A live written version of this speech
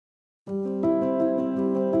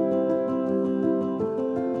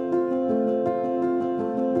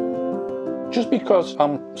Just because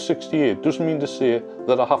I'm 68 doesn't mean to say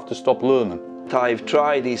that I have to stop learning. I've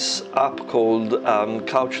tried this app called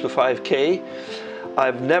Couch to 5K.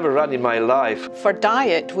 I've never run in my life. For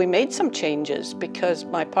diet, we made some changes because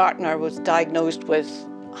my partner was diagnosed with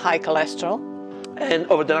high cholesterol. And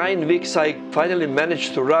over the 9 weeks, I finally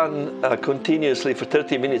managed to run continuously for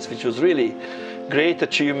 30 minutes, which was really great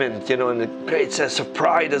achievement, you know, and a great sense of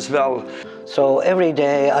pride as well. So every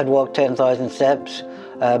day I'd walk 10,000 steps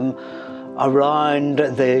around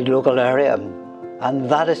the local area, and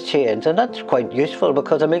that has changed, and that's quite useful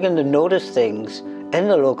because I'm beginning to notice things in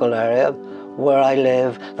the local area where I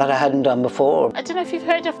live that I hadn't done before. I don't know if you've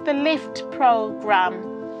heard of the LIFT program.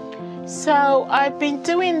 So I've been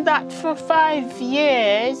doing that for 5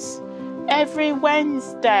 years, every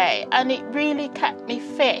Wednesday, and it really kept me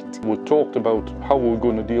fit. We talked about how we were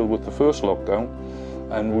going to deal with the first lockdown,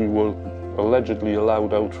 and we were allegedly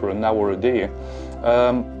allowed out for an hour a day.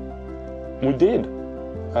 We did.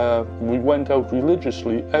 We went out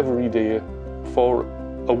religiously every day for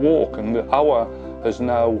a walk, and the hour has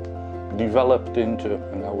now developed into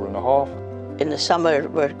an hour and a half. In the summer,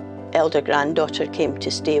 our elder granddaughter came to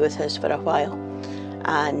stay with us for a while,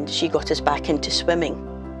 and she got us back into swimming.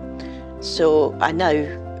 So I now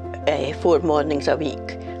 4 mornings a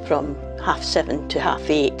week from 7:30 to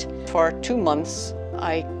 8:30. For 2 months,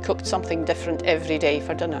 I cooked something different every day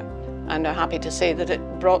for dinner, and I'm happy to say that it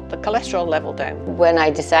brought the cholesterol level down. When I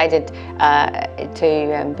decided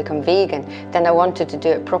to become vegan, then I wanted to do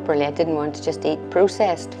it properly. I didn't want to just eat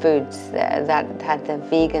processed foods that had the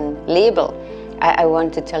vegan label. I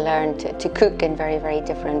wanted to learn to cook in very, very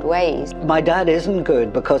different ways. My diet isn't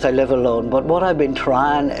good because I live alone, but what I've been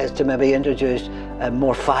trying is to maybe introduce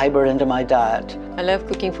more fibre into my diet. I love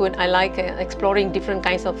cooking food. I like exploring different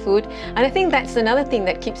kinds of food. And I think that's another thing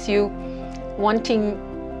that keeps you wanting,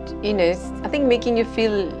 you know, I think making you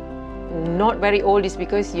feel not very old is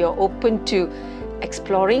because you're open to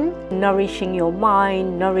exploring. Nourishing your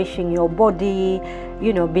mind, nourishing your body,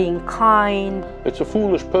 you know, being kind. It's a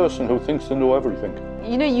foolish person who thinks they know everything.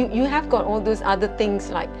 You know, you have got all those other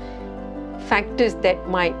things like factors that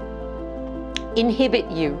might inhibit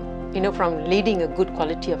you, you know, from leading a good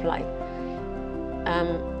quality of life.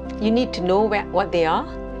 You need to know what they are.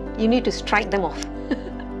 You need to strike them off.